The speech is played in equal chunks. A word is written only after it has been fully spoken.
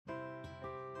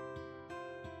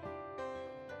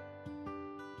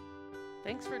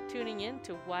Thanks for tuning in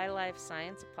to Why Life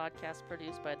Science, a podcast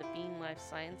produced by the Bean Life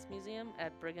Science Museum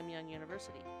at Brigham Young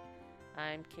University.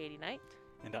 I'm Katie Knight.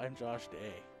 And I'm Josh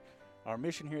Day. Our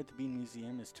mission here at the Bean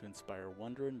Museum is to inspire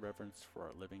wonder and reverence for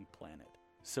our living planet.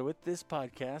 So with this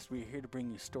podcast, we are here to bring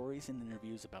you stories and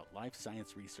interviews about life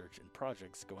science research and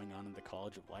projects going on in the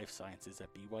College of Life Sciences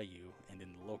at BYU and in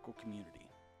the local community.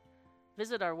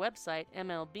 Visit our website,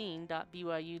 mlbean.byu.edu,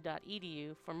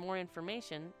 for more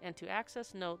information and to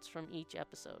access notes from each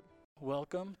episode.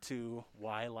 Welcome to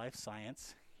Why Life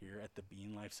Science here at the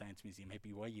Bean Life Science Museum at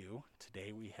BYU.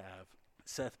 Today we have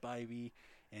Seth Bybee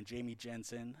and Jamie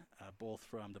Jensen, both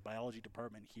from the biology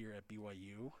department here at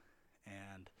BYU.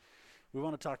 And we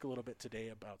want to talk a little bit today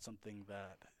about something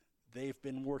that they've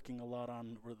been working a lot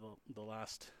on over the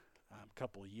last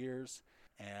couple of years,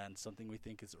 and something we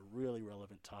think is a really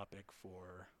relevant topic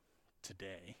for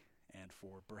today and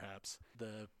for perhaps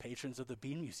the patrons of the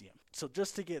Bean Museum. So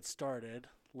just to get started,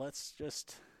 let's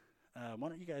just, why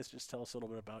don't you guys just tell us a little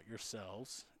bit about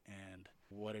yourselves and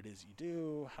what it is you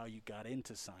do, how you got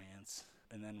into science,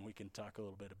 and then we can talk a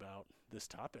little bit about this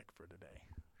topic for today.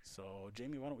 So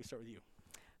Jamie, why don't we start with you?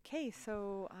 Okay,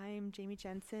 so I'm Jamie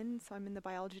Jensen, so I'm in the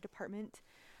biology department.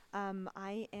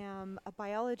 I am a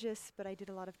biologist, but I did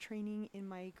a lot of training in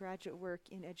my graduate work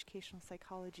in educational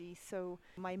psychology. So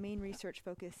my main research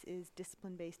focus is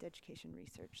discipline-based education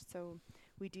research. So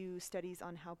we do studies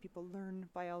on how people learn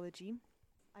biology.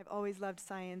 I've always loved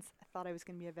science. I thought I was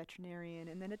going to be a veterinarian,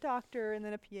 and then a doctor, and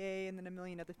then a PA, and then a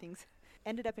million other things.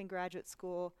 Ended up in graduate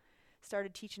school,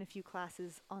 started teaching a few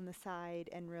classes on the side,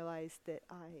 and realized that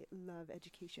I love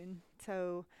education.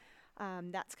 So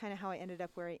that's kind of how I ended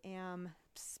up where I am.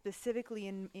 Specifically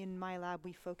in my lab,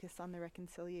 we focus on the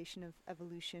reconciliation of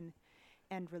evolution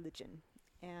and religion.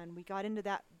 And we got into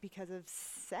that because of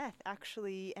Seth,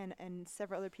 actually, and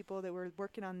several other people that were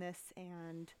working on this.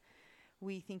 And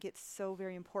we think it's so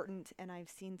very important. And I've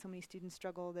seen so many students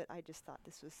struggle that I just thought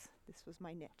this was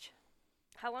my niche.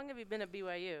 How long have you been at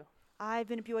BYU? I've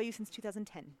been at BYU since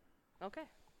 2010. Okay,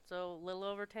 so a little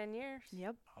over 10 years.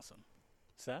 Yep. Awesome.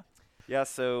 Seth? Yeah,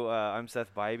 so I'm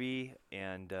Seth Bybee,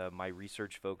 and my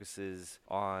research focuses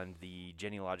on the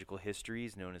genealogical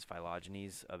histories known as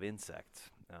phylogenies of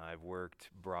insects. I've worked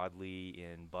broadly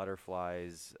in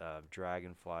butterflies,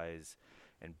 dragonflies,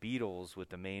 and beetles, with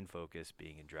the main focus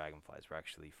being in dragonflies. We're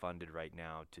actually funded right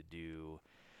now to do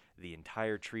the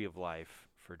entire tree of life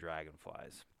for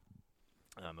dragonflies.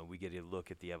 And we get to look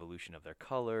at the evolution of their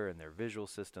color and their visual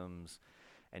systems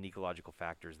and ecological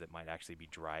factors that might actually be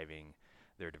driving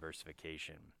their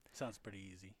diversification. Sounds pretty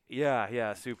easy.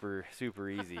 Yeah, super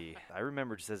easy. I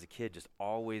remember just as a kid just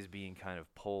always being kind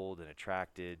of pulled and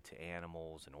attracted to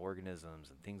animals and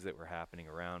organisms and things that were happening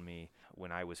around me.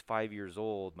 When I was 5 years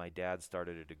old, my dad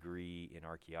started a degree in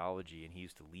archaeology, and he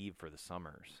used to leave for the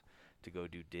summers to go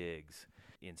do digs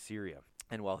in Syria.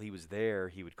 And while he was there,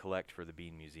 he would collect for the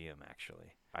Bean Museum,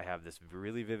 actually. I have this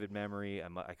really vivid memory.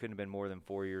 I couldn't have been more than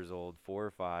 4 years old, 4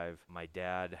 or 5. My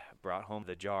dad brought home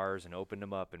the jars and opened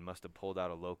them up and must have pulled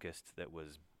out a locust that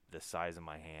was the size of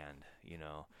my hand, you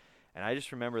know. And I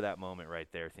just remember that moment right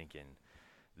there thinking,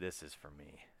 this is for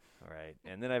me, all right?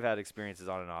 And then I've had experiences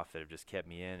on and off that have just kept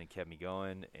me in and kept me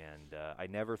going. And I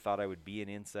never thought I would be an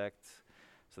insect.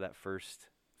 So that first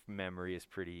memory is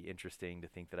pretty interesting to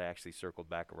think that I actually circled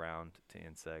back around to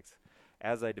insects.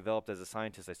 As I developed as a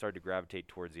scientist, I started to gravitate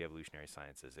towards the evolutionary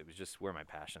sciences. It was just where my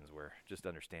passions were, just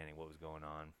understanding what was going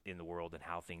on in the world and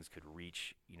how things could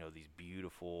reach, you know, these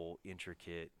beautiful,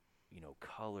 intricate, you know,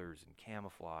 colors and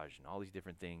camouflage and all these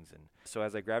different things. And so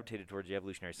as I gravitated towards the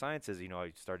evolutionary sciences, you know,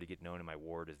 I started to get known in my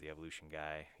ward as the evolution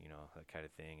guy, you know, that kind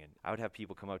of thing. And I would have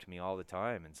people come up to me all the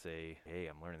time and say, hey,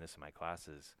 I'm learning this in my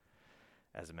classes.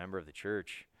 As a member of the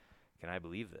church, can I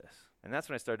believe this? And that's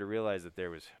when I started to realize that there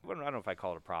was, I don't know if I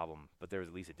call it a problem, but there was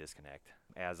at least a disconnect.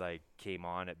 As I came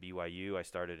on at BYU, I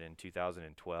started in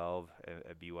 2012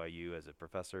 at BYU as a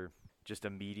professor. Just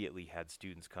immediately had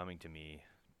students coming to me,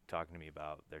 talking to me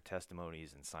about their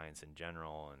testimonies and science in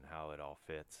general and how it all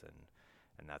fits.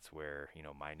 And that's where, you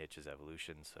know, my niche is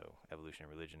evolution. So evolution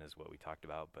and religion is what we talked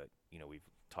about. But, you know, we've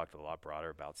talked a lot broader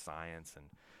about science and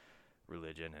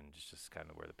religion, and just kind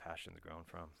of where the passion's grown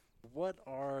from. What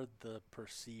are the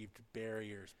perceived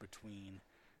barriers between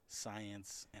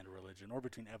science and religion, or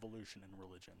between evolution and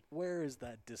religion? Where is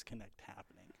that disconnect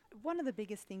happening? One of the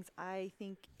biggest things I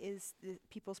think is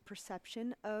people's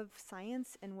perception of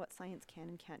science and what science can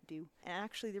and can't do. And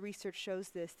actually the research shows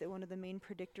this, that one of the main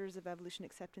predictors of evolution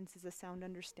acceptance is a sound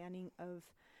understanding of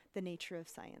the nature of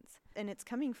science. And it's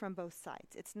coming from both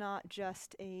sides. It's not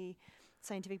just a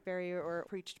scientific barrier or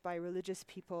preached by religious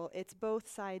people. It's both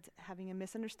sides having a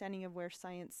misunderstanding of where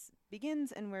science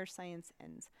begins and where science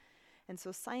ends. And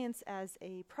so science as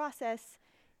a process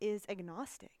is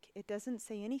agnostic. It doesn't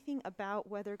say anything about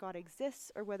whether God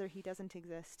exists or whether he doesn't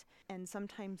exist. And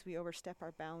sometimes we overstep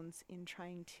our bounds in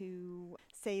trying to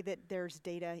say that there's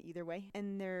data either way,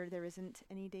 and there isn't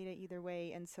any data either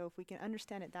way. And so if we can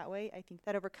understand it that way, I think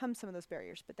that overcomes some of those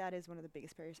barriers. But that is one of the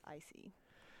biggest barriers I see.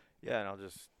 Yeah, and I'll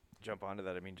just jump onto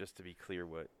that. I mean, just to be clear,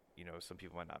 what, some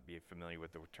people might not be familiar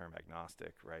with the term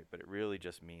agnostic, right? But it really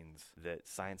just means that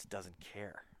science doesn't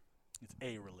care. It's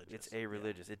a-religious. It's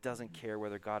a-religious. It doesn't care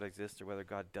whether God exists or whether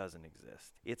God doesn't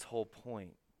exist. Its whole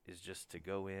point is just to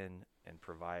go in and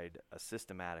provide a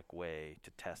systematic way to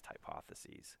test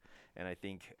hypotheses. And I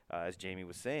think, as Jamie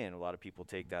was saying, a lot of people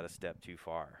take that a step too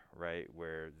far, right?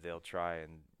 Where they'll try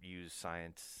and use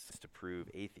science to prove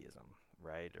atheism,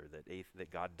 right? Or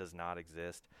that God does not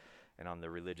exist. And on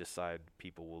the religious side,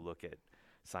 people will look at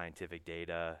scientific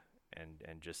data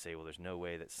and just say, well, there's no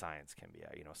way that science can be,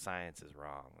 science is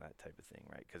wrong, that type of thing,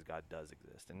 right? Because God does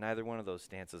exist. And neither one of those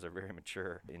stances are very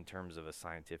mature in terms of a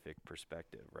scientific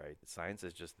perspective, right? Science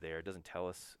is just there. It doesn't tell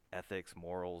us ethics,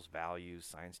 morals, values.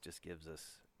 Science just gives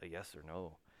us a yes or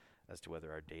no as to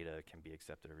whether our data can be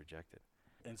accepted or rejected.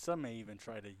 And some may even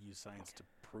try to use science to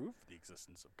prove the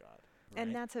existence of God. Right?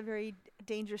 And that's a very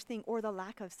dangerous thing, or the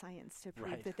lack of science to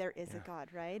prove Right. that there is Yeah. a God,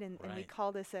 right? And we Right.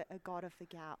 call this a God of the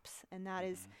gaps. And that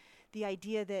is the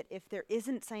idea that if there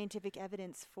isn't scientific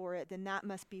evidence for it, then that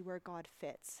must be where God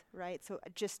fits, right? So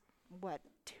just,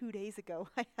 2 days ago,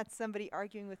 I had somebody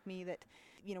arguing with me that,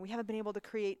 we haven't been able to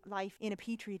create life in a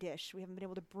petri dish. We haven't been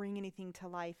able to bring anything to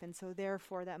life. And so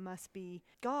therefore that must be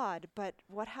God. But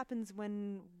what happens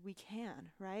when we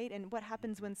can, right? And what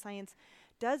happens when science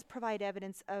does provide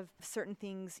evidence of certain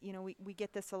things? We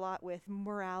get this a lot with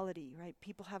morality, right?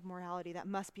 People have morality. That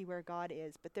must be where God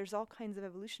is. But there's all kinds of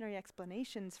evolutionary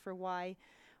explanations for why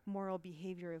moral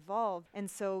behavior evolved. And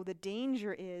so the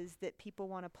danger is that people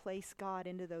want to place God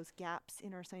into those gaps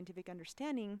in our scientific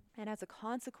understanding. And as a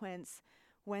consequence,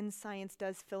 when science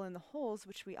does fill in the holes,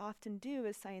 which we often do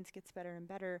as science gets better and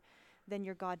better, then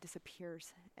your God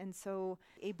disappears. And so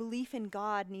a belief in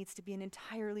God needs to be an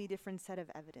entirely different set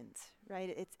of evidence, right?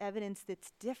 It's evidence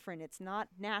that's different. It's not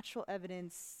natural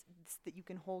evidence that you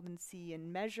can hold and see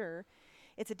and measure.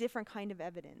 It's a different kind of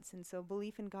evidence. And so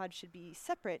belief in God should be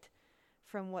separate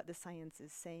from what the science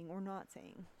is saying or not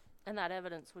saying. And that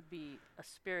evidence would be a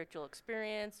spiritual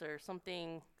experience or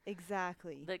something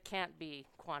Exactly. that can't be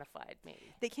quantified,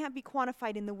 maybe. They can't be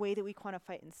quantified in the way that we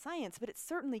quantify it in science, but it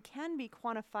certainly can be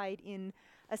quantified in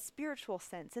a spiritual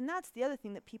sense. And that's the other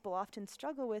thing that people often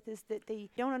struggle with, is that they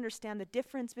don't understand the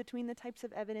difference between the types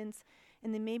of evidence,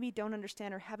 and they maybe don't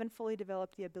understand or haven't fully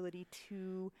developed the ability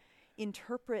to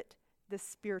interpret the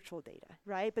spiritual data,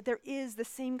 right? But there is the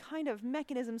same kind of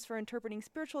mechanisms for interpreting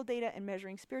spiritual data and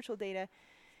measuring spiritual data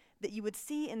that you would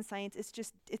see in science.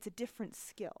 It's a different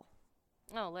skill.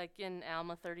 Oh, like in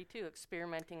Alma 32,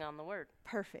 experimenting on the word.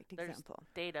 Perfect There's example.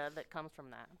 data that comes from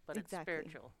that, but Exactly. it's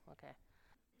spiritual. Okay.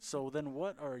 So then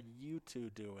what are you two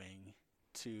doing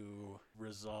to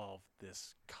resolve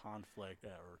this conflict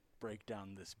or break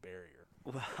down this barrier?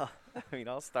 Well,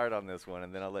 I'll start on this one,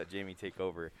 and then I'll let Jamie take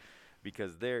over,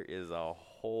 because there is a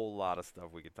whole lot of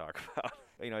stuff we could talk about.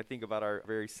 I think about our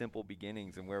very simple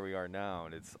beginnings and where we are now,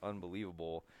 and it's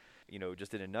unbelievable.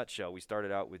 Just in a nutshell, we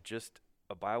started out with just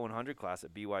a Bio 100 class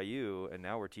at BYU, and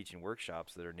now we're teaching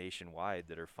workshops that are nationwide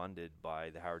that are funded by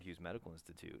the Howard Hughes Medical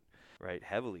Institute, right?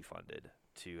 Heavily funded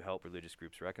to help religious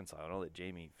groups reconcile. And I'll let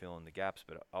Jamie fill in the gaps,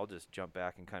 but I'll just jump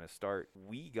back and kind of start.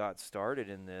 We got started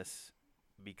in this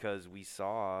because we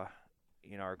saw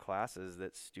in our classes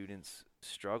that students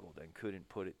struggled and couldn't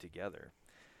put it together.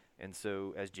 And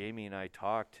so as Jamie and I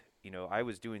talked, I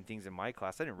was doing things in my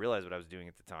class. I didn't realize what I was doing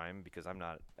at the time because I'm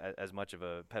not as much of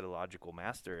a pedagogical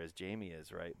master as Jamie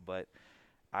is, right? But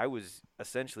I was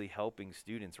essentially helping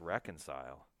students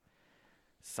reconcile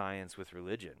science with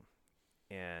religion.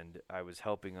 And I was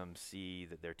helping them see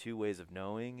that there are two ways of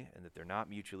knowing and that they're not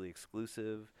mutually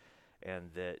exclusive,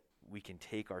 and that we can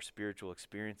take our spiritual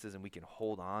experiences and we can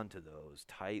hold on to those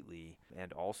tightly,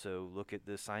 and also look at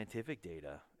the scientific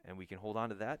data and we can hold on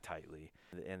to that tightly,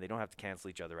 and they don't have to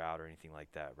cancel each other out or anything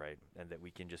like that, right? And that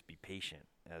we can just be patient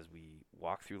as we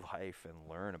walk through life and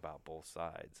learn about both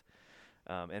sides.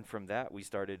 And from that, we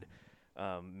started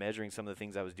measuring some of the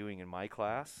things I was doing in my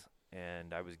class,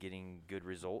 and I was getting good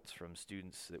results from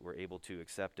students that were able to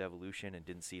accept evolution and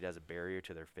didn't see it as a barrier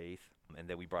to their faith. And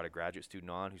then we brought a graduate student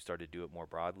on who started to do it more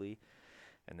broadly.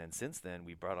 And then since then,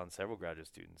 we brought on several graduate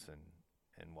students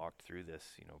and walked through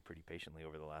this, pretty patiently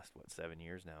over the last, 7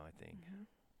 years now, I think.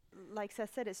 Mm-hmm. like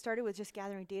Seth said, it started with just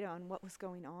gathering data on what was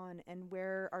going on and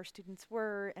where our students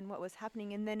were and what was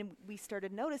happening. And then we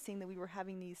started noticing that we were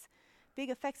having these big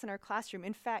effects in our classroom.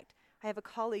 In fact, I have a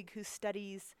colleague who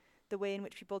studies the way in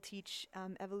which people teach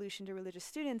evolution to religious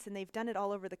students, and they've done it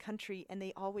all over the country, and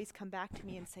they always come back to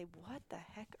me and say, what the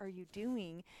heck are you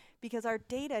doing? Because our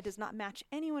data does not match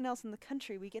anyone else in the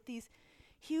country. We get these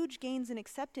huge gains in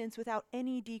acceptance without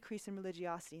any decrease in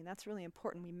religiosity, and that's really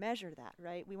important. We measure that,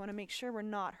 right? We want to make sure we're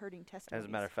not hurting testimonies. As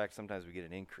a matter of fact, sometimes we get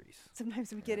an increase.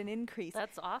 Sometimes we get an increase.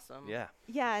 That's awesome. Yeah.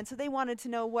 Yeah, and so they wanted to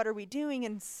know, what are we doing?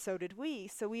 And so did we.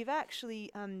 So we've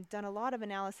actually done a lot of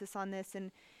analysis on this,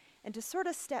 and to sort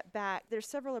of step back, there's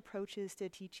several approaches to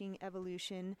teaching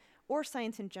evolution or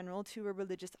science in general to a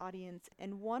religious audience,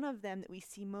 and one of them that we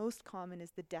see most common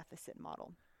is the deficit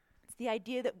model. It's the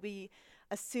idea that we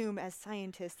assume as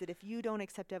scientists that if you don't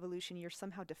accept evolution, you're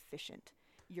somehow deficient.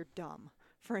 You're dumb,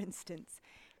 for instance.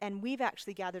 And we've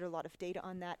actually gathered a lot of data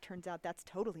on that. Turns out that's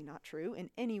totally not true in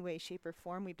any way, shape, or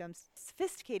form. We've done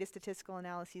sophisticated statistical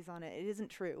analyses on it. It isn't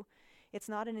true. It's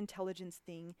not an intelligence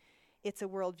thing. It's a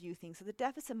worldview thing. So the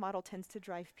deficit model tends to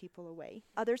drive people away.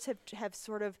 Others have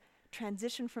sort of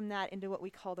transitioned from that into what we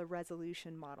call the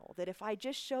resolution model, that if I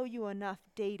just show you enough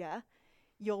data,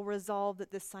 you'll resolve that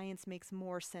the science makes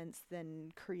more sense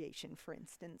than creation, for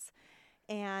instance.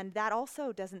 And that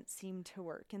also doesn't seem to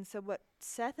work. And so what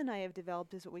Seth and I have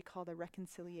developed is what we call the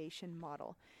reconciliation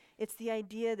model. It's the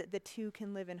idea that the two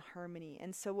can live in harmony.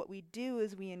 And so what we do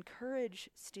is we encourage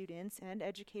students and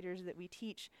educators that we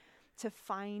teach to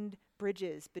find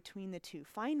bridges between the two,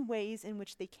 find ways in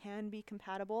which they can be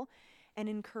compatible, and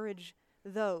encourage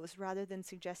those rather than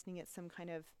suggesting it's some kind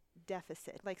of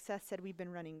deficit. Like Seth said, we've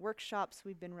been running workshops,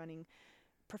 we've been running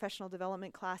professional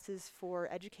development classes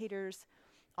for educators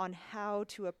on how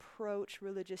to approach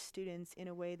religious students in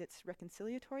a way that's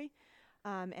reconciliatory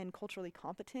and culturally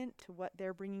competent to what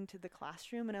they're bringing to the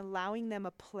classroom, and allowing them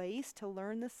a place to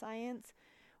learn the science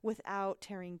without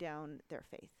tearing down their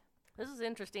faith. This is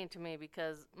interesting to me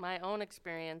because my own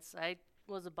experience, I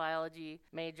was a biology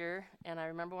major, and I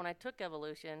remember when I took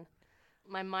evolution,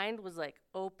 my mind was like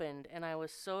opened, and I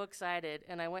was so excited,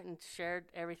 and I went and shared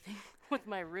everything with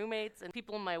my roommates and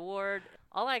people in my ward.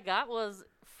 All I got was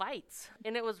fights,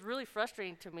 and it was really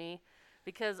frustrating to me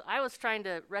because I was trying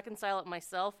to reconcile it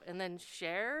myself and then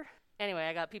share. Anyway,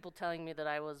 I got people telling me that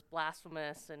I was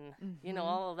blasphemous and, you know,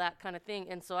 all of that kind of thing,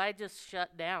 and so I just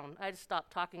shut down. I just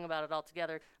stopped talking about it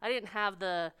altogether. I didn't have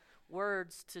the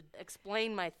words to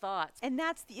explain my thoughts. And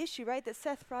that's the issue, right, that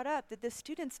Seth brought up, that the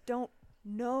students don't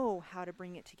know how to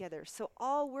bring it together. So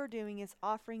all we're doing is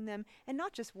offering them, and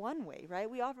not just one way, right?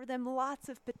 We offer them lots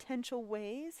of potential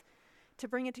ways to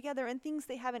bring it together and things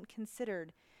they haven't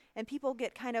considered. And people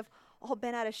get kind of all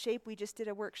bent out of shape. We just did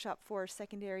a workshop for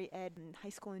secondary ed and high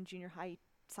school and junior high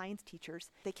science teachers.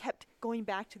 They kept going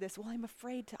back to this, well, I'm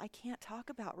afraid I can't talk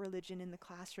about religion in the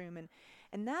classroom.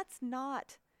 And that's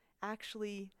not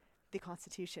actually the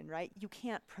Constitution, right? You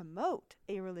can't promote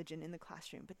a religion in the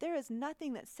classroom, but there is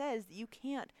nothing that says that you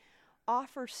can't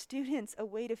offer students a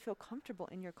way to feel comfortable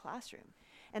in your classroom.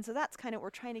 And so that's kind of what we're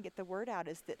trying to get the word out,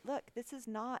 is that, look, this is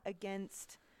not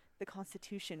against the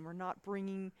Constitution. We're not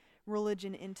bringing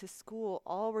religion into school.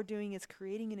 All we're doing is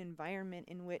creating an environment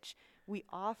in which we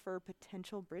offer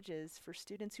potential bridges for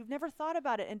students who've never thought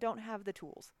about it and don't have the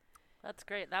tools. That's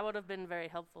great. That would have been very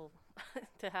helpful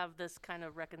to have this kind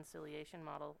of reconciliation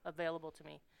model available to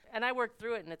me. And I worked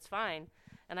through it, and it's fine.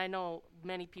 And I know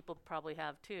many people probably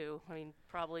have too. I mean,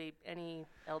 probably any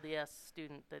LDS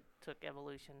student that took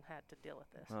evolution had to deal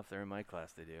with this. Well, if they're in my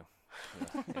class, they do.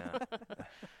 Yeah.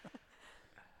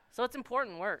 So it's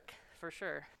important work, for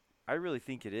sure. I really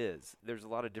think it is. There's a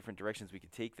lot of different directions we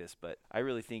could take this, but I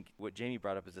really think what Jamie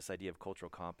brought up is this idea of cultural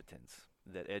competence,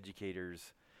 that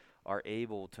educators are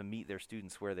able to meet their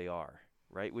students where they are,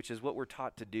 right? Which is what we're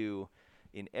taught to do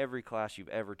in every class you've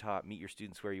ever taught, meet your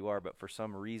students where you are. But for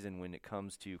some reason, when it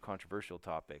comes to controversial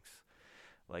topics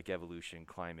like evolution,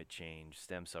 climate change,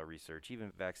 stem cell research,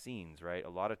 even vaccines, right? A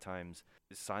lot of times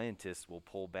scientists will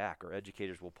pull back, or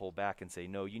educators will pull back and say,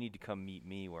 no, you need to come meet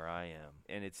me where I am.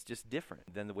 And it's just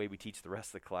different than the way we teach the rest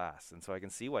of the class. And so I can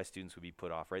see why students would be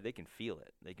put off, right? They can feel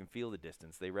it. They can feel the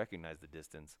distance. They recognize the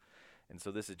distance. And so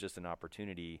this is just an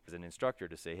opportunity as an instructor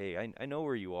to say, hey, I know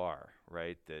where you are,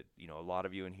 right? That, you know, a lot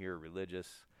of you in here are religious.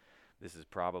 This is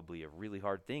probably a really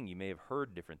hard thing. You may have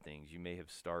heard different things. You may have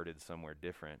started somewhere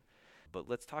different. But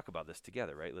let's talk about this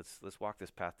together, right? Let's walk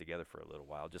this path together for a little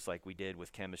while, just like we did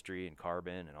with chemistry and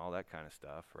carbon and all that kind of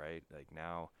stuff, right? Like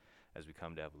now, as we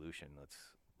come to evolution, let's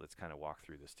let's kind of walk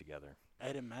through this together.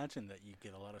 I'd imagine that you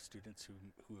get a lot of students who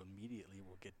immediately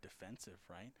will get defensive,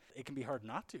 right? It can be hard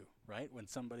not to, right? When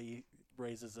somebody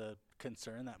raises a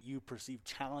concern that you perceive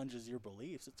challenges your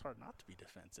beliefs, it's hard not to be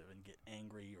defensive and get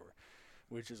angry,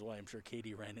 which is why I'm sure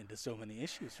Katie ran into so many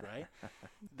issues, right?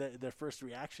 Their first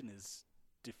reaction is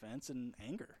defense and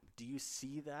anger. Do you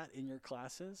see that in your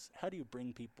classes? How do you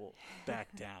bring people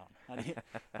back down?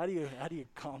 How do you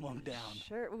calm them down?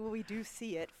 Sure. Well, we do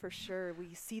see it for sure.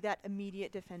 We see that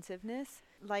immediate defensiveness.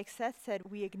 Like Seth said,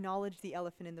 we acknowledge the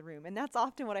elephant in the room. And that's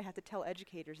often what I have to tell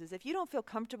educators is if you don't feel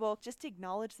comfortable, just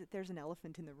acknowledge that there's an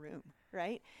elephant in the room,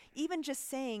 right? Even just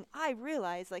saying, I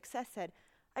realize, like Seth said,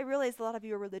 I realize a lot of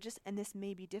you are religious and this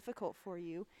may be difficult for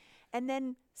you. And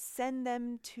then send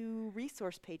them to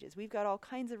resource pages. We've got all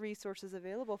kinds of resources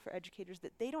available for educators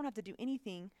that they don't have to do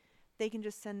anything. They can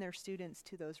just send their students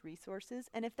to those resources.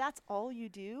 And if that's all you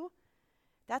do,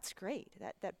 that's great.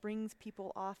 That brings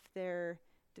people off their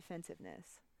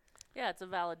defensiveness. Yeah, it's a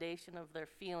validation of their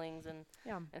feelings, and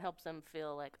it helps them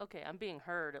feel like, okay, I'm being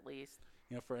heard at least.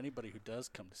 You know, for anybody who does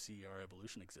come to see our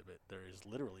evolution exhibit, there is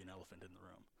literally an elephant in the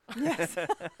room. Yes.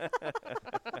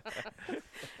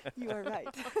 You are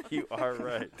right. You are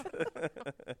right.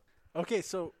 Okay,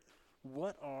 so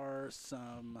what are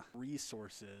some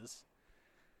resources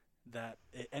that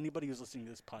anybody who's listening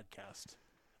to this podcast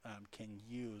can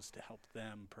use to help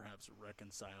them perhaps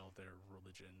reconcile their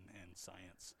religion and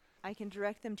science? I can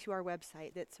direct them to our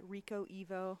website. That's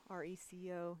recoevo,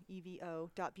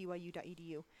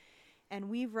 recoevo.byu.edu. And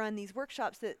we've run these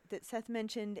workshops that Seth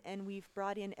mentioned, and we've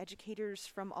brought in educators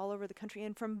from all over the country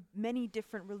and from many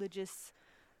different religious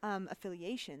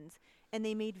affiliations. And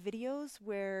they made videos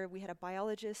where we had a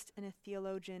biologist and a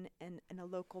theologian and a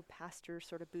local pastor,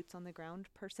 sort of boots on the ground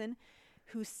person,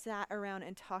 who sat around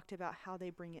and talked about how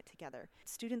they bring it together.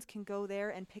 Students can go there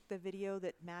and pick the video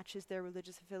that matches their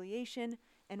religious affiliation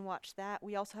and watch that.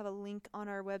 We also have a link on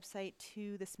our website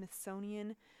to the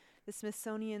Smithsonian. The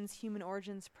Smithsonian's Human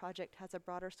Origins Project has a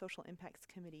broader social impacts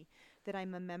committee that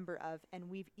I'm a member of, and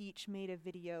we've each made a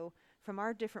video from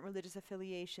our different religious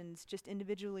affiliations, just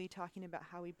individually talking about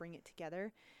how we bring it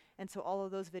together. And so all of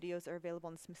those videos are available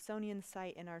on the Smithsonian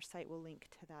site, and our site will link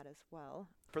to that as well.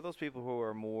 For those people who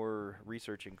are more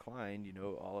research inclined, you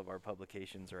know, all of our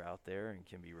publications are out there and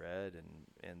can be read,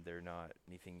 and they're not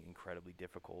anything incredibly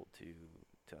difficult to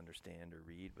understand or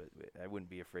read, but I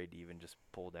wouldn't be afraid to even just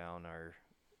pull down our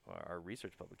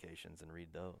research publications and read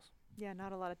those. Yeah,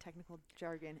 not a lot of technical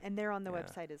jargon, and they're on the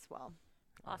website as well.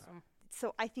 Awesome.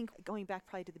 So I think going back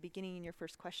probably to the beginning in your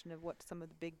first question of what some of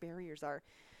the big barriers are,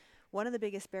 one of the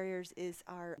biggest barriers is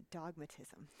our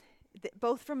dogmatism.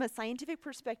 Both from a scientific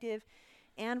perspective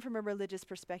and from a religious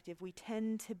perspective, we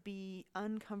tend to be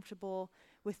uncomfortable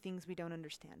with things we don't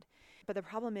understand. But the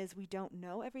problem is we don't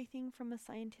know everything from a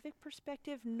scientific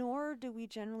perspective, nor do we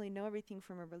generally know everything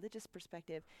from a religious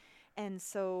perspective. And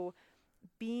so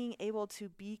being able to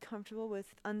be comfortable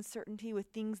with uncertainty, with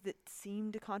things that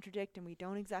seem to contradict and we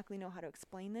don't exactly know how to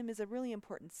explain them, is a really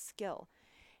important skill.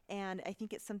 And I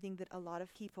think it's something that a lot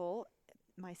of people,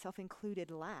 myself included,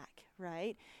 lack,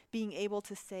 right? Being able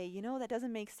to say, you know, that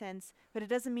doesn't make sense, but it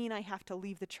doesn't mean I have to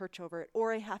leave the church over it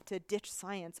or I have to ditch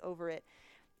science over it.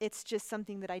 It's just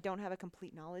something that I don't have a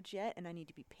complete knowledge yet, and I need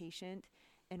to be patient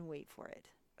and wait for it.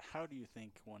 How do you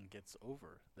think one gets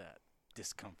over that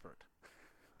discomfort?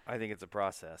 I think it's a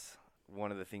process.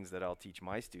 One of the things that I'll teach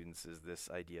my students is this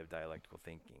idea of dialectical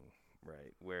thinking,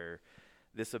 right? Where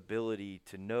this ability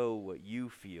to know what you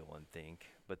feel and think,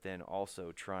 but then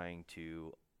also trying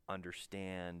to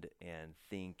understand and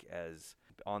think as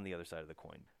on the other side of the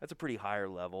coin. That's a pretty higher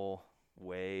level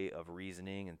way of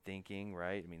reasoning and thinking,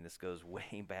 right? I mean, this goes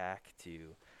way back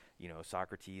to, you know,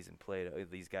 Socrates and Plato,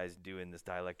 these guys doing this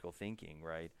dialectical thinking,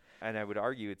 right? And I would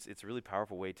argue it's a really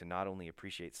powerful way to not only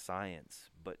appreciate science,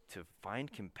 but to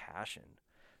find compassion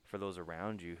for those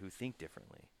around you who think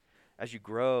differently. As you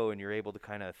grow and you're able to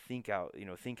kind of think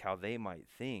how they might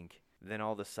think, then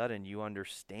all of a sudden you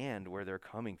understand where they're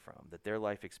coming from, that their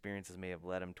life experiences may have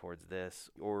led them towards this,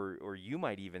 or you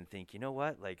might even think, you know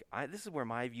what, like this is where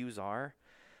my views are,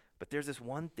 but there's this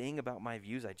one thing about my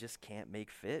views I just can't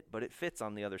make fit, but it fits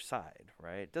on the other side,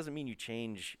 right? It doesn't mean you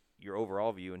change your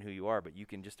overall view and who you are, but you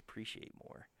can just appreciate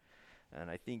more. And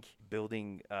I think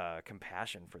building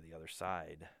compassion for the other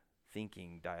side,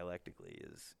 thinking dialectically,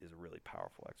 is a really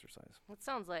powerful exercise. It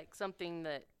sounds like something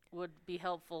that would be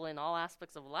helpful in all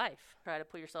aspects of life. Try to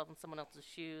put yourself in someone else's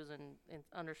shoes and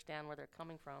understand where they're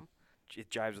coming from. It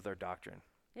jives with our doctrine.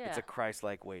 Yeah. It's a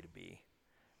Christ-like way to be,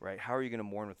 right? How are you going to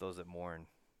mourn with those that mourn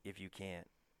if you can't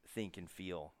think and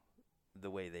feel the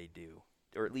way they do,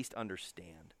 or at least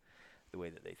understand? the way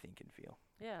that they think and feel.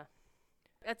 Yeah.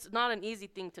 It's not an easy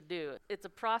thing to do. It's a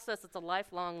process. It's a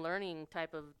lifelong learning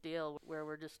type of deal where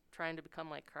we're just trying to become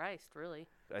like Christ, really.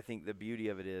 I think the beauty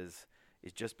of it is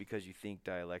just because you think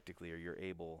dialectically or you're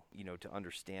able, to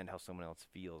understand how someone else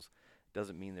feels,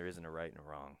 doesn't mean there isn't a right and a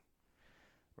wrong,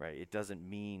 right? It doesn't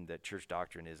mean that church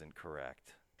doctrine isn't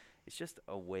correct. It's just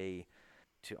a way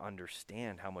to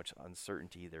understand how much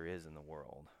uncertainty there is in the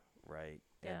world, right?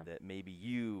 Yeah. And that maybe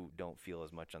you don't feel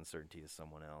as much uncertainty as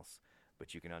someone else,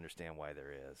 but you can understand why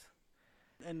there is.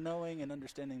 And knowing and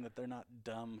understanding that they're not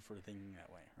dumb for thinking that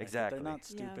way. Right? Exactly. That they're not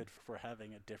stupid for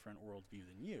having a different worldview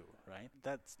than you, right?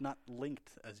 That's not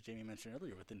linked, as Jamie mentioned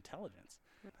earlier, with intelligence.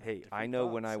 Hey, Different I know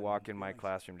when thoughts I and walk in my feelings.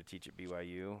 classroom to teach at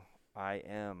BYU, I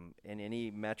am, in any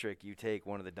metric you take,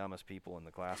 one of the dumbest people in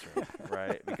the classroom,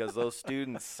 right? Because those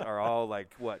students are all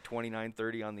like, 29,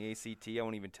 30 on the ACT? I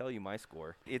won't even tell you my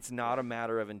score. It's not a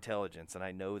matter of intelligence, and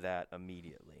I know that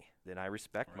immediately. Then I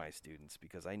respect my students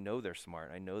because I know they're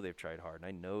smart. I know they've tried hard. And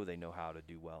I know they know how to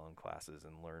do well in classes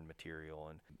and learn material.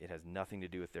 And it has nothing to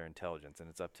do with their intelligence. And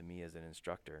it's up to me as an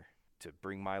instructor to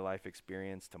bring my life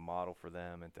experience to model for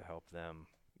them and to help them,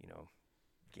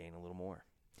 gain a little more.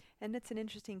 And it's an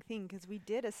interesting thing because we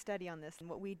did a study on this. And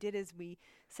what we did is we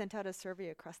sent out a survey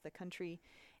across the country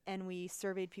and we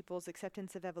surveyed people's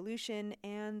acceptance of evolution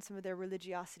and some of their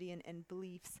religiosity and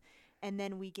beliefs. And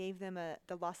then we gave them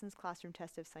the Lawson's Classroom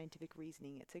Test of Scientific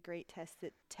Reasoning. It's a great test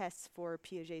that tests for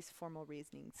Piaget's formal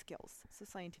reasoning skills, so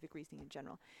scientific reasoning in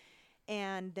general.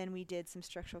 And then we did some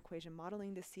structural equation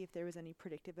modeling to see if there was any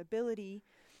predictive ability.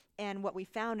 And what we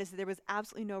found is that there was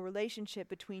absolutely no relationship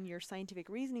between your scientific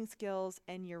reasoning skills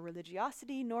and your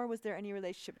religiosity, nor was there any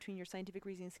relationship between your scientific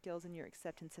reasoning skills and your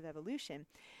acceptance of evolution.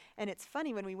 And it's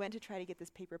funny, when we went to try to get this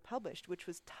paper published, which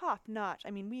was top notch, I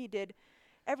mean, we did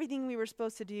everything we were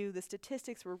supposed to do. The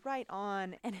statistics were right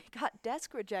on, and it got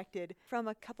desk rejected from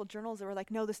a couple journals that were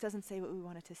like, no, this doesn't say what we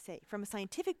want it to say. From a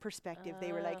scientific perspective,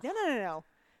 they were like, no.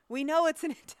 We know it's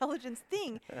an intelligence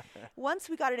thing. Once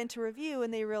we got it into review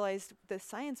and they realized the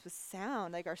science was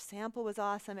sound, like our sample was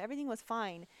awesome, everything was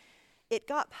fine, it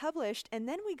got published, and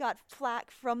then we got flack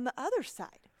from the other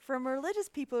side, from religious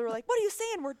people who were like, what are you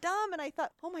saying? We're dumb. And I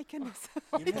thought, oh my goodness,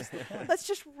 let's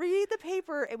just read the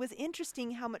paper. It was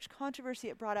interesting how much controversy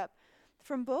it brought up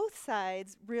from both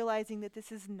sides, realizing that this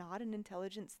is not an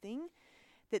intelligence thing,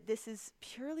 that this is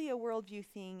purely a worldview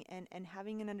thing, and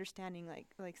having an understanding,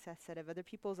 like Seth said, of other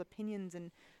people's opinions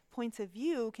and points of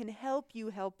view can help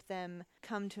you help them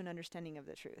come to an understanding of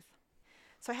the truth.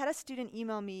 So I had a student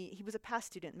email me. He was a past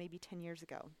student maybe 10 years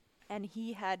ago. And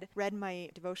he had read my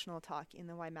devotional talk in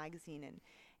the Y magazine,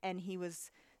 and he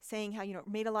was saying how, it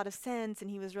made a lot of sense,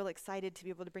 and he was real excited to be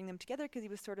able to bring them together because he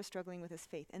was sort of struggling with his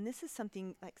faith. And this is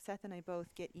something, like Seth and I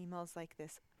both get emails like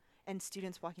this, and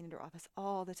students walking into our office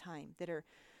all the time that are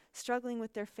struggling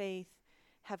with their faith,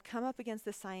 have come up against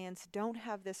the science, don't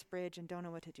have this bridge, and don't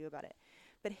know what to do about it.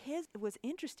 But his was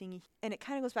interesting, and it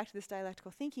kind of goes back to this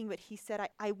dialectical thinking, but he said,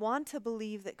 I want to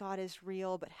believe that God is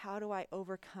real, but how do I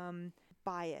overcome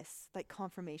bias, like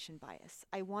confirmation bias?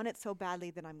 I want it so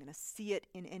badly that I'm going to see it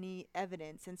in any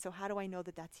evidence, and so how do I know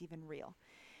that that's even real?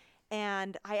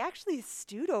 And I actually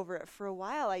stewed over it for a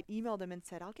while. I emailed him and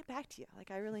said, I'll get back to you.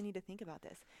 I really need to think about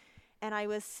this. And I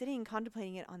was sitting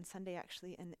contemplating it on Sunday,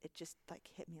 actually, and it just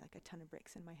hit me like a ton of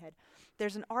bricks in my head.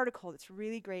 There's an article that's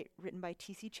really great written by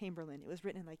T.C. Chamberlain. It was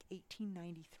written in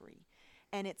 1893,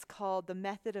 and it's called The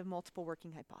Method of Multiple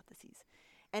Working Hypotheses.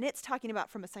 And it's talking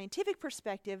about, from a scientific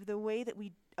perspective, the way that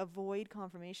we avoid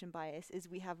confirmation bias is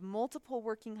we have multiple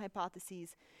working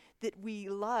hypotheses that we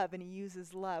love, and he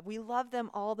uses love. We love them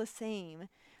all the same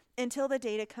until the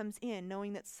data comes in,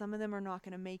 knowing that some of them are not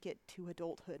going to make it to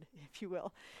adulthood, if you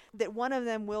will, that one of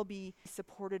them will be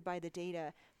supported by the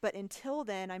data. But until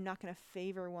then, I'm not going to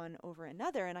favor one over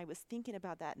another. And I was thinking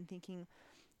about that and thinking,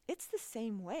 it's the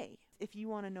same way. If you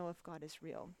want to know if God is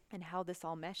real and how this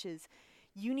all meshes,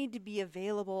 you need to be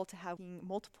available to having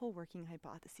multiple working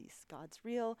hypotheses. God's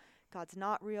real, God's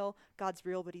not real, God's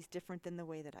real, but he's different than the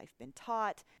way that I've been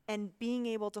taught. And being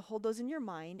able to hold those in your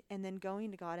mind and then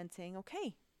going to God and saying,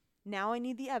 okay, now I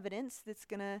need the evidence that's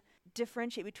going to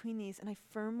differentiate between these. And I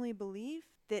firmly believe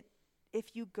that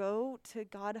if you go to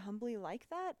God humbly like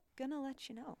that, going to let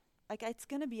you know. It's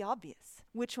going to be obvious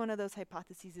which one of those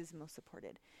hypotheses is most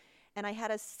supported. And I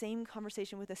had a same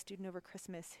conversation with a student over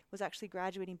Christmas, was actually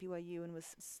graduating BYU and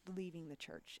was leaving the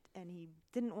church. And he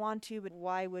didn't want to, but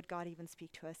why would God even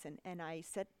speak to us? And I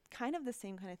said kind of the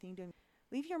same kind of thing to him.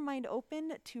 Leave your mind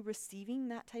open to receiving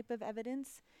that type of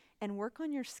evidence and work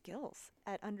on your skills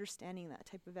at understanding that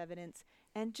type of evidence,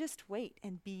 and just wait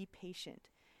and be patient.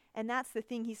 And that's the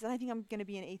thing. He said, I think I'm going to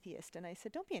be an atheist. And I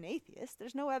said, don't be an atheist.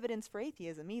 There's no evidence for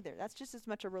atheism either. That's just as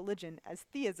much a religion as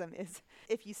theism is.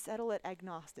 If you settle at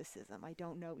agnosticism, I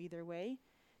don't know either way,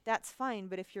 that's fine.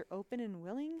 But if you're open and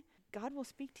willing, God will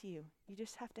speak to you. You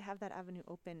just have to have that avenue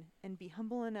open and be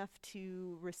humble enough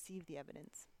to receive the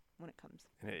evidence when it comes.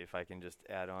 And if I can just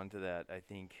add on to that, I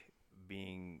think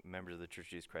being members of the Church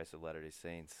of Jesus Christ of Latter-day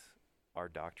Saints, our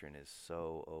doctrine is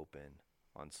so open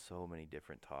on so many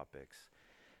different topics.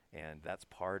 And that's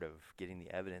part of getting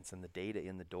the evidence and the data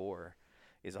in the door,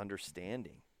 is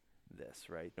understanding this,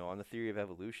 right? On the theory of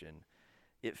evolution,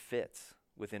 it fits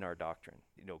within our doctrine.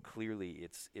 Clearly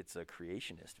it's a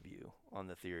creationist view on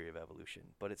the theory of evolution,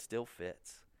 but it still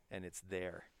fits, and it's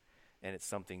there. And it's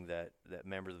something that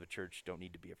members of the church don't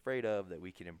need to be afraid of, that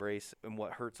we can embrace. And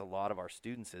what hurts a lot of our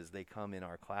students is they come in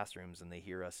our classrooms and they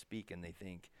hear us speak and they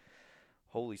think,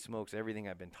 holy smokes, everything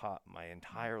I've been taught my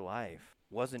entire life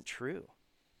wasn't true.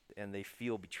 And they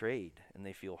feel betrayed and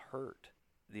they feel hurt.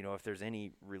 If there's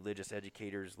any religious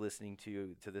educators listening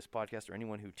to this podcast, or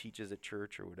anyone who teaches at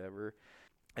church or whatever,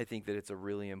 I think that it's a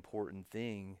really important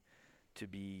thing to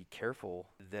be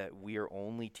careful that we are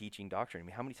only teaching doctrine. I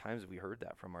mean, how many times have we heard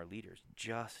that from our leaders?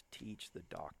 Just teach the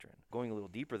doctrine. Going a little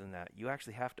deeper than that, you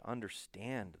actually have to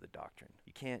understand the doctrine.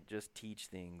 You can't just teach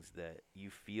things that you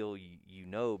feel you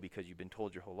know because you've been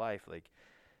told your whole life. Like,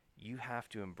 you have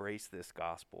to embrace this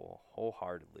gospel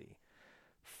wholeheartedly,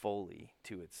 fully,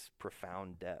 to its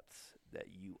profound depths, that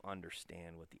you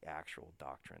understand what the actual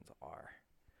doctrines are.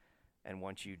 And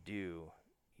once you do,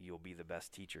 you'll be the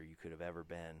best teacher you could have ever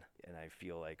been. And I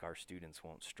feel like our students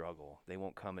won't struggle. They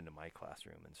won't come into my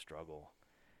classroom and struggle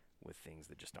with things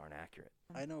that just aren't accurate.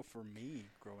 I know for me,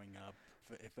 growing up,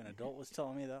 if an adult was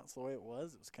telling me that's the way it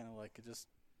was kind of like it just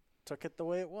took it the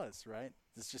way it was, right?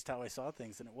 It's just how I saw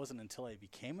things. And it wasn't until I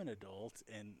became an adult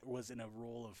and was in a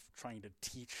role of trying to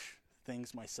teach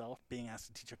things myself, being asked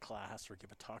to teach a class or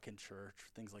give a talk in church,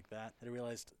 things like that I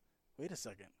realized, wait a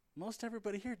second, most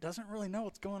everybody here doesn't really know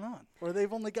what's going on. Or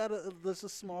they've only got a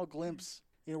small glimpse.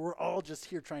 We're all just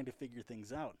here trying to figure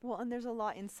things out. Well, and there's a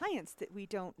lot in science that we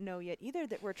don't know yet either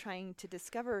that we're trying to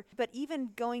discover. But even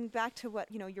going back to what,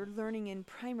 you're learning in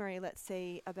primary, let's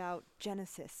say, about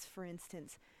Genesis, for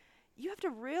instance, you have to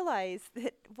realize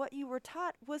that what you were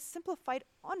taught was simplified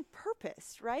on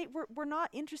purpose, right? We're not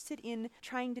interested in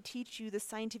trying to teach you the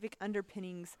scientific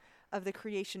underpinnings of the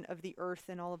creation of the earth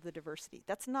and all of the diversity.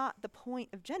 That's not the point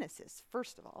of Genesis,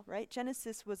 first of all, right?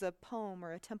 Genesis was a poem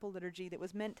or a temple liturgy that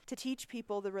was meant to teach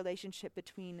people the relationship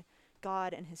between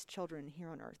God and his children here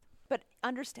on earth. But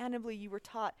understandably, you were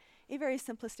taught a very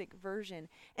simplistic version.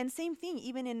 And same thing,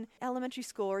 even in elementary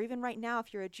school, or even right now,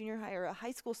 if you're a junior high or a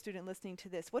high school student listening to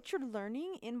this, what you're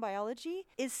learning in biology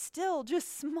is still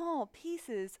just small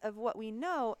pieces of what we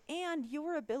know, and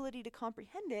your ability to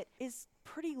comprehend it is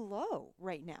pretty low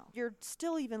right now. You're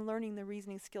still even learning the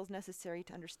reasoning skills necessary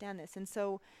to understand this. And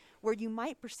so where you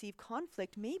might perceive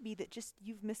conflict may be that just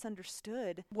you've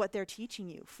misunderstood what they're teaching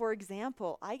you. For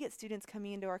example, I get students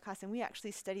coming into our class, and we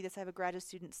actually study this. I have a graduate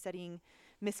student studying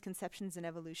misconceptions in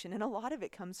evolution, and a lot of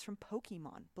it comes from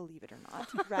Pokemon, believe it or not,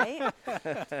 right?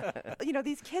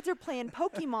 These kids are playing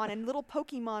Pokemon, and little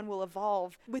Pokemon will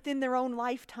evolve within their own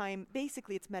lifetime.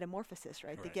 Basically, it's metamorphosis,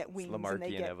 right? They get wings, and they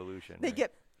get evolution. They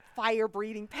get fire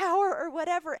breathing power or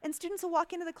whatever. And students will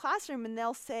walk into the classroom and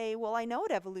they'll say, well, I know what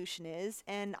evolution is,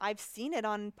 and I've seen it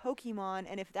on Pokemon,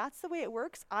 and if that's the way it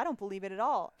works, I don't believe it at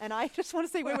all. And I just want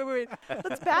to say, wait.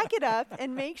 Let's back it up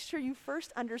and make sure you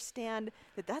first understand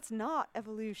that that's not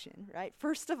evolution, right?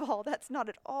 First of all, that's not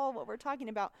at all what we're talking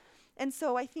about. And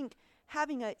so I think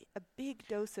having a big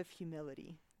dose of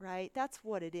humility, right? That's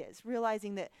what it is.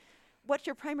 Realizing that what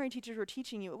your primary teachers were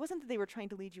teaching you, it wasn't that they were trying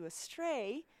to lead you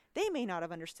astray. They may not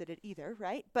have understood it either,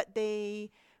 right? But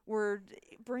they were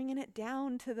bringing it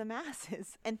down to the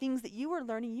masses. And things that you were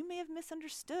learning, you may have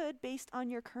misunderstood based on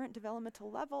your current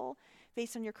developmental level,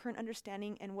 based on your current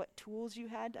understanding and what tools you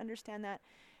had to understand that.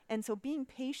 And so being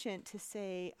patient to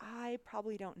say, I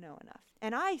probably don't know enough.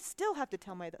 And I still have to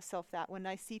tell myself that when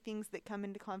I see things that come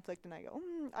into conflict and I go,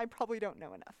 I probably don't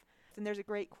know enough. And there's a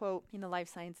great quote in the Life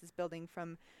Sciences building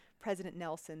from President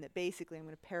Nelson that basically, I'm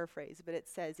going to paraphrase, but it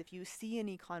says, if you see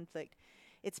any conflict,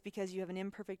 it's because you have an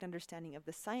imperfect understanding of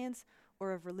the science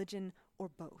or of religion or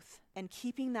both. And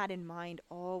keeping that in mind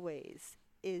always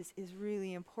is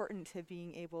really important to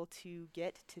being able to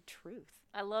get to truth.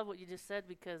 I love what you just said,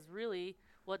 because really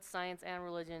what science and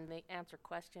religion, they answer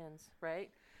questions, right?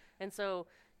 And so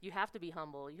you have to be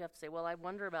humble. You have to say, well, I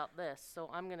wonder about this, so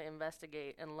I'm going to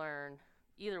investigate and learn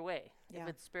either way, if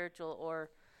it's spiritual or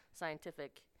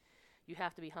scientific. you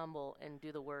have to be humble and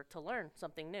do the work to learn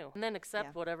something new. And then accept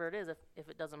Yeah. whatever it is if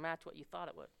it doesn't match what you thought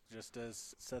it would. Just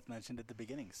as Seth mentioned at the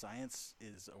beginning, science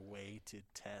is a way to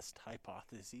test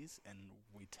hypotheses, and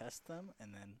we test them,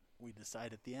 and then we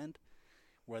decide at the end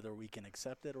whether we can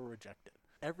accept it or reject it.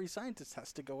 Every scientist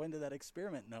has to go into that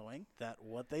experiment knowing that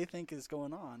what they think is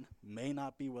going on may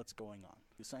not be what's going on.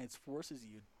 Science forces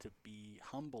you to be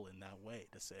humble in that way,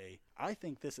 to say, I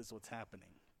think this is what's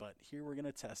happening, but here we're going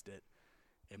to test it.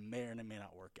 It may or may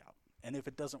not work out. And if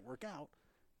it doesn't work out,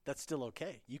 that's still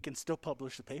okay. You can still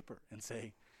publish the paper and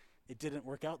say, it didn't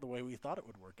work out the way we thought it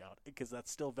would work out, because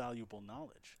that's still valuable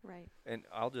knowledge. Right. And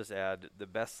I'll just add, the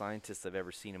best scientists I've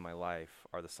ever seen in my life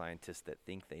are the scientists that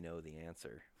think they know the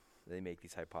answer. They make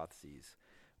these hypotheses,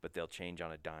 but they'll change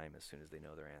on a dime as soon as they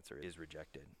know their answer is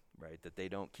rejected, right? That they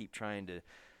don't keep trying to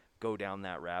go down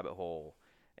that rabbit hole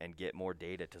and get more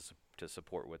data to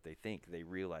support what they think. They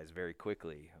realize very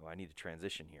quickly, oh, I need to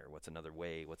transition here. What's another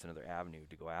way? What's another avenue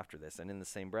to go after this? And in the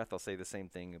same breath, I'll say the same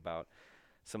thing about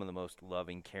some of the most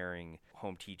loving, caring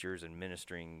home teachers and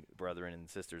ministering brethren and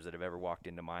sisters that have ever walked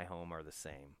into my home are the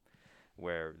same,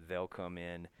 where they'll come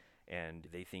in and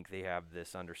they think they have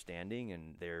this understanding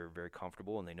and they're very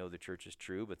comfortable and they know the church is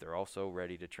true, but they're also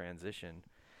ready to transition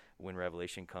when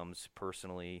revelation comes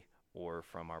personally or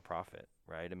from our prophet,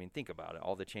 right? I mean, think about it.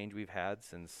 All the change we've had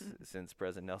since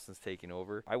President Nelson's taken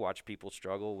over. I watched people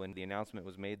struggle when the announcement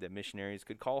was made that missionaries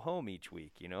could call home each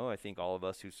week. You know, I think all of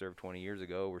us who served 20 years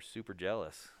ago were super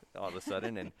jealous all of a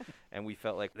sudden, and we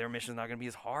felt like their mission's not going to be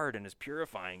as hard and as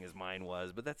purifying as mine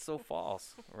was. But that's so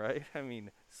false, right? I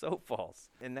mean, so false.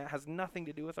 And that has nothing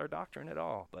to do with our doctrine at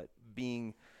all, but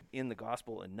being in the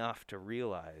gospel enough to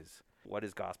realize what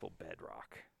is gospel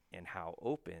bedrock and how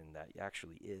open that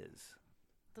actually is.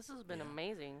 This has been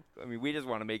amazing. I mean, we just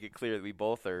want to make it clear that we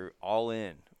both are all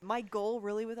in. My goal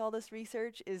really with all this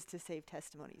research is to save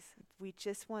testimonies. We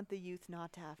just want the youth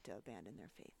not to have to abandon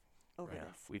their faith over Yeah.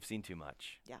 this. We've seen too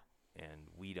much. Yeah. And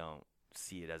we don't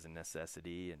see it as a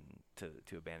necessity and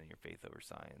to abandon your faith over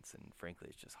science. And frankly,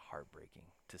 it's just heartbreaking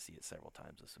to see it several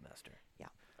times a semester. Yeah,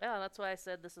 that's why I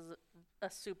said this is a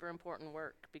super important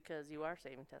work, because you are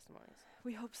saving testimonies.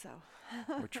 We hope so.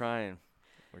 We're trying.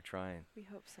 We're trying. We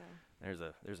hope so.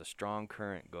 There's a strong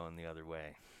current going the other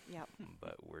way, Yep.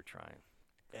 but we're trying.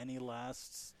 Any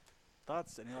last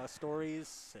thoughts? Any last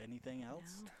stories? Anything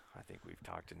else? No. I think we've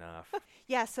talked enough.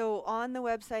 Yeah, so on the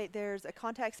website, there's a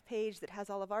contacts page that has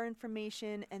all of our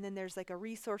information, and then there's like a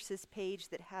resources page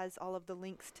that has all of the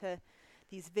links to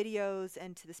these videos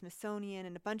and to the Smithsonian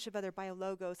and a bunch of other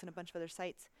biologos and a bunch of other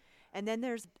sites. And then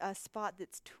there's a spot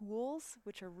that's tools,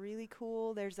 which are really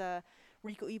cool. There's a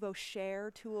Rico Evo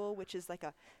Share tool, which is like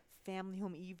a family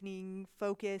home evening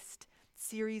focused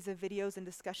series of videos and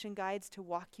discussion guides to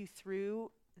walk you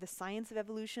through the science of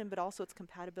evolution, but also its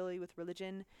compatibility with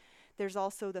religion. There's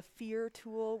also the FEAR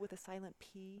tool with a silent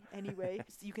P anyway.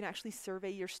 So you can actually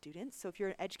survey your students. So if you're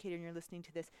an educator and you're listening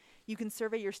to this, you can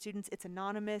survey your students. It's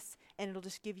anonymous, and it'll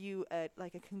just give you a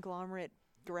conglomerate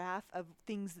graph of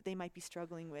things that they might be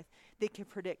struggling with. They can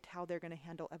predict how they're going to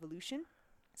handle evolution.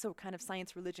 So kind of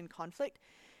science-religion conflict.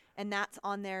 And that's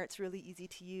on there. It's really easy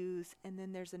to use. And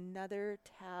then there's another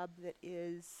tab that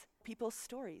is people's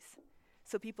stories.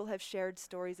 So people have shared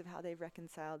stories of how they've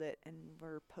reconciled it, and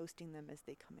we're posting them as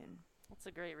they come in. That's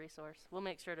a great resource. We'll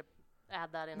make sure to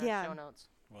add that in Yeah. our show notes.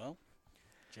 Well,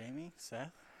 Jamie,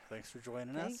 Seth, thanks for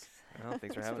joining Thanks. us. Well,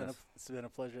 thanks for having us. It's been a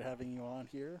pleasure having you on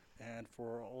here. And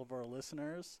for all of our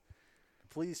listeners,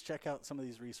 please check out some of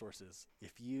these resources.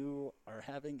 If you are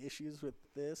having issues with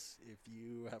this, if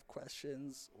you have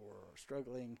questions or are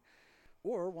struggling,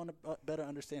 or want to better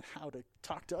understand how to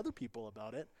talk to other people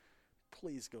about it,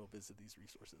 please go visit these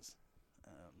resources.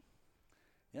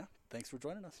 Thanks for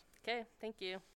joining us. Okay, thank you.